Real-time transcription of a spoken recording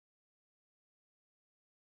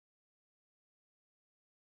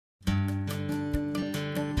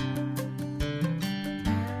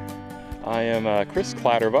I am Chris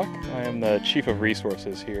Clatterbuck. I am the Chief of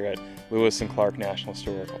Resources here at Lewis and Clark National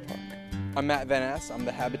Historical Park. I'm Matt Van Ness. I'm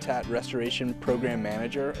the Habitat Restoration Program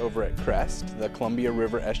Manager over at CREST, the Columbia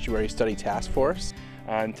River Estuary Study Task Force.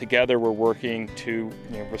 And together we're working to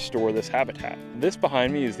restore this habitat. This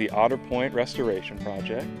behind me is the Otter Point Restoration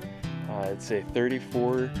Project. It's a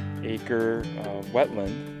 34-acre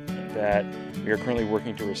wetland that we are currently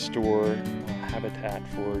working to restore habitat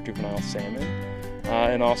for juvenile salmon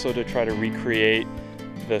and also to try to recreate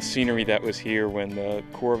the scenery that was here when the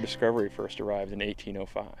Corps of Discovery first arrived in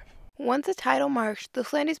 1805. Once a tidal marsh,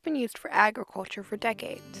 this land has been used for agriculture for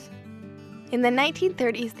decades. In the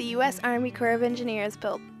 1930s, the U.S. Army Corps of Engineers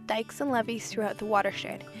built dikes and levees throughout the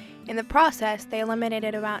watershed. In the process, they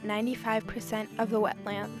eliminated about 95% of the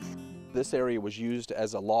wetlands. This area was used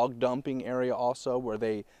as a log dumping area also, where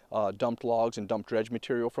they dumped logs and dumped dredge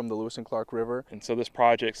material from the Lewis and Clark River. And so this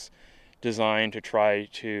project's designed to try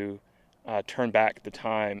to turn back the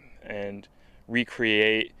time and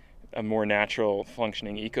recreate a more natural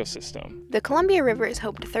functioning ecosystem. The Columbia River is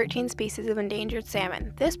home to 13 species of endangered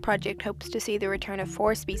salmon. This project hopes to see the return of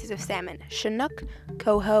 4 species of salmon: Chinook,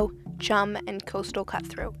 coho, chum, and coastal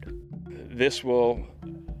cutthroat. This will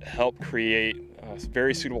help create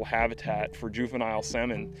very suitable habitat for juvenile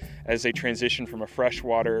salmon as they transition from a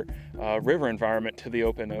freshwater river environment to the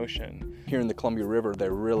open ocean. Here in the Columbia River,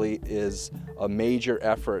 there really is a major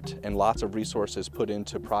effort and lots of resources put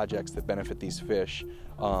into projects that benefit these fish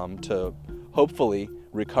to hopefully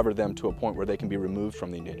recover them to a point where they can be removed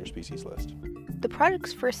from the endangered species list. The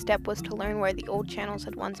project's first step was to learn where the old channels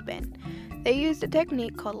had once been. They used a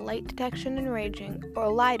technique called light detection and ranging,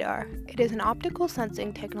 or LIDAR. It is an optical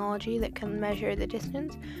sensing technology that can measure the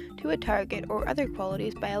distance to a target or other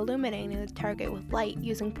qualities by illuminating the target with light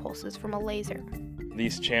using pulses from a laser.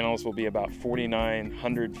 These channels will be about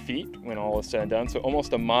 4,900 feet when all is said and done, so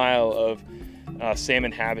almost a mile of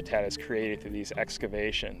salmon habitat is created through these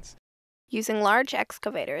excavations. Using large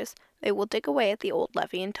excavators, they will dig away at the old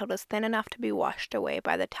levee until it is thin enough to be washed away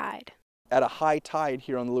by the tide. At a high tide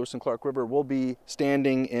here on the Lewis and Clark River, we'll be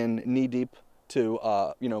standing in knee-deep to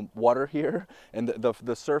water here, and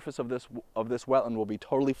the surface of this wetland will be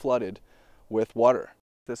totally flooded with water.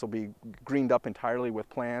 This will be greened up entirely with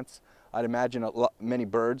plants. I'd imagine many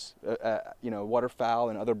birds, waterfowl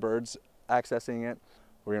and other birds accessing it.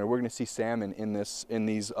 We're going to see salmon in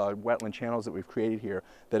these wetland channels that we've created here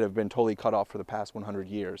that have been totally cut off for the past 100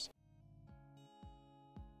 years.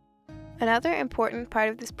 Another important part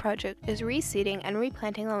of this project is reseeding and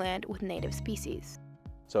replanting the land with native species.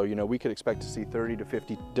 So, we could expect to see 30 to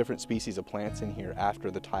 50 different species of plants in here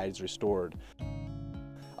after the tide is restored.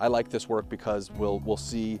 I like this work because we'll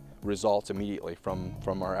see results immediately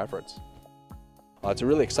from our efforts. It's a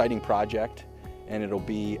really exciting project, and it'll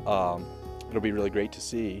be really great to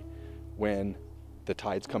see when the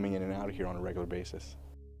tide's coming in and out of here on a regular basis.